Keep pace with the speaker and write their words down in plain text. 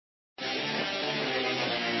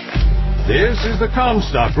This is the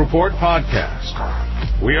Comstock Report podcast.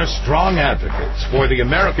 We are strong advocates for the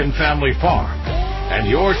American family farm and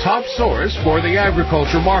your top source for the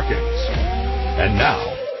agriculture markets. And now,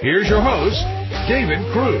 here's your host, David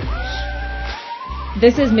Cruz.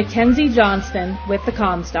 This is Mackenzie Johnston with the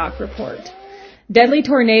Comstock Report. Deadly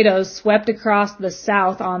tornadoes swept across the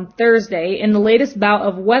South on Thursday in the latest bout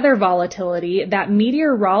of weather volatility that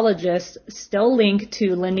meteorologists still link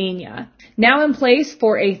to La Niña. Now in place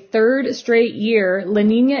for a third straight year, La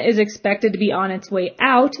Niña is expected to be on its way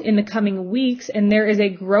out in the coming weeks, and there is a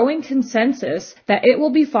growing consensus that it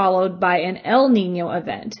will be followed by an El Niño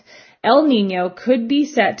event. El Niño could be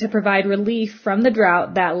set to provide relief from the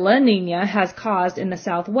drought that La Niña has caused in the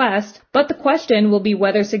Southwest, but the question will be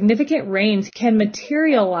whether significant rains can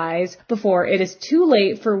materialize before it is too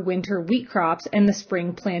late for winter wheat crops and the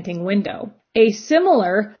spring planting window. A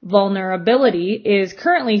similar vulnerability is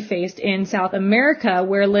currently faced in South America,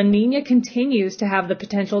 where La Niña continues to have the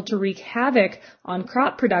potential to wreak havoc on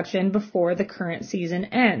crop production before the current season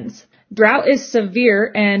ends. Drought is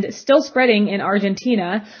severe and still spreading in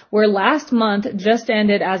Argentina, where last month just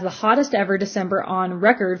ended as the hottest ever December on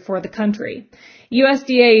record for the country.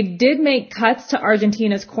 USDA did make cuts to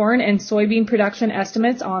Argentina's corn and soybean production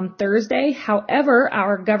estimates on Thursday. However,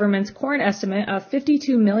 our government's corn estimate of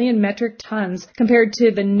 52 million metric tons compared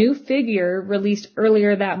to the new figure released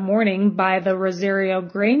earlier that morning by the Rosario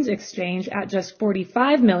Grains Exchange at just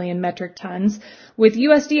 45 million metric tons, with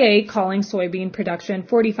USDA calling soybean production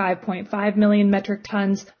 45.5 million metric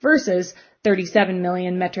tons versus 37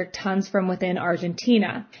 million metric tons from within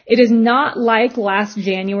Argentina. It is not like last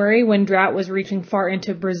January when drought was reaching far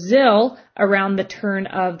into Brazil around the turn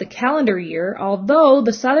of the calendar year, although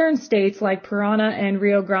the southern states like Paraná and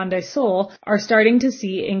Rio Grande do Sul are starting to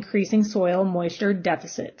see increasing soil moisture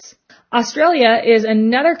deficits. Australia is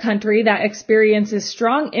another country that experiences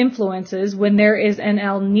strong influences when there is an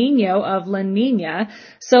El Niño of La Niña,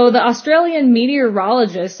 so the Australian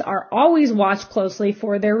meteorologists are always watched closely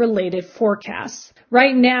for their related forecasts.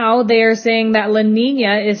 Right now, they are saying that La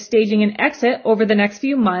Niña is staging an exit over the next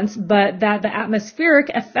few months, but that the atmospheric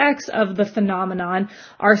effects of the phenomenon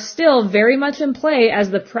are still very much in play as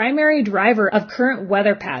the primary driver of current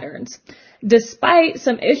weather patterns. Despite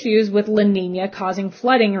some issues with La Niña causing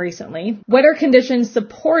flooding recently, weather conditions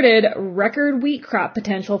supported record wheat crop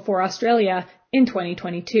potential for Australia in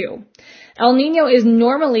 2022. El Niño is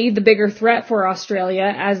normally the bigger threat for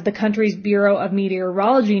Australia, as the country's Bureau of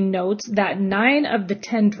Meteorology notes that 9 of the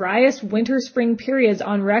 10 driest winter-spring periods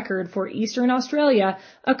on record for eastern Australia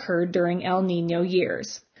occurred during El Niño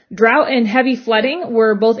years. Drought and heavy flooding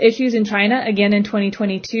were both issues in China again in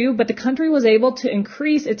 2022, but the country was able to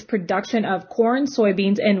increase its production of corn,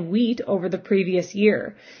 soybeans, and wheat over the previous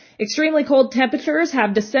year. Extremely cold temperatures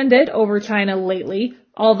have descended over China lately,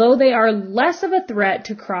 although they are less of a threat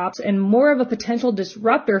to crops and more of a potential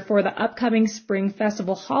disruptor for the upcoming Spring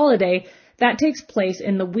Festival holiday that takes place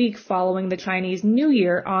in the week following the Chinese New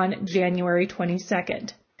Year on January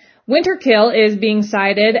 22nd. Winter kill is being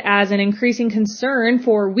cited as an increasing concern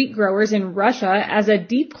for wheat growers in Russia as a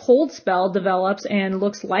deep cold spell develops and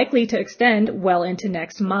looks likely to extend well into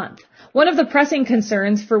next month. One of the pressing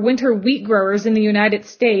concerns for winter wheat growers in the United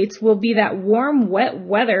States will be that warm, wet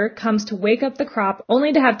weather comes to wake up the crop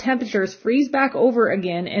only to have temperatures freeze back over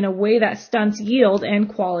again in a way that stunts yield and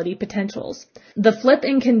quality potentials. The flip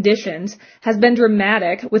in conditions has been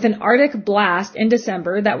dramatic, with an Arctic blast in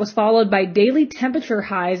December that was followed by daily temperature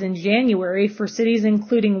highs in January for cities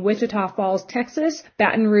including Wichita Falls, Texas,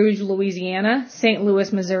 Baton Rouge, Louisiana, St.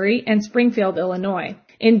 Louis, Missouri, and Springfield, Illinois.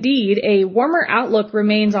 Indeed, a warmer outlook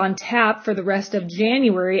remains on tap for the rest of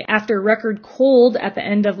January after record cold at the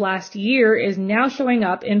end of last year is now showing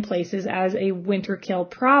up in places as a winter kill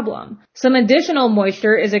problem. Some additional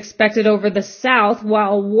moisture is expected over the south,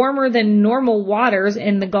 while warmer than normal waters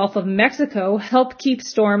in the Gulf of Mexico help keep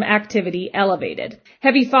storm activity elevated.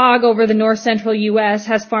 Heavy fog over the north-central U.S.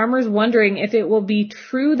 has farmers wondering if it will be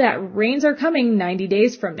true that rains are coming 90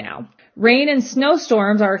 days from now. Rain and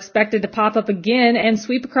snowstorms are expected to pop up again and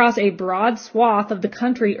sweep across a broad swath of the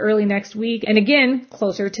country early next week and again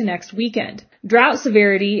closer to next weekend. Drought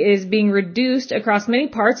severity is being reduced across many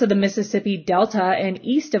parts of the Mississippi Delta and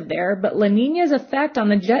east of there, but La Niña's effect on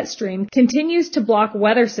the jet stream continues to block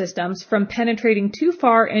weather systems from penetrating too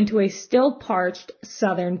far into a still parched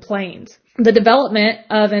southern plains. The development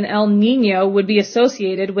of an El Niño would be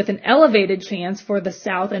associated with an elevated chance for the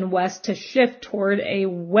south and west to shift toward a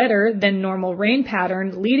wetter than normal rain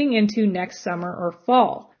pattern leading into next summer or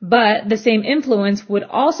fall. But the same influence would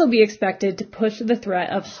also be expected to push the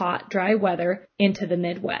threat of hot, dry weather into the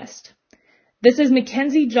Midwest. This is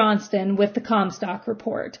Mackenzie Johnston with the Comstock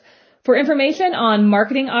Report. For information on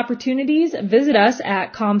marketing opportunities, visit us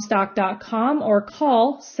at Comstock.com or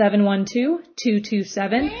call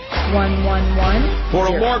 712-227-1110. For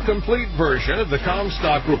a more complete version of the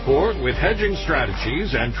Comstock Report with hedging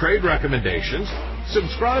strategies and trade recommendations,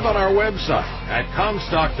 subscribe on our website at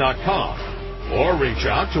Comstock.com or reach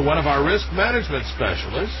out to one of our risk management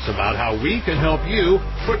specialists about how we can help you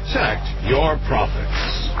protect your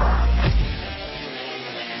profits.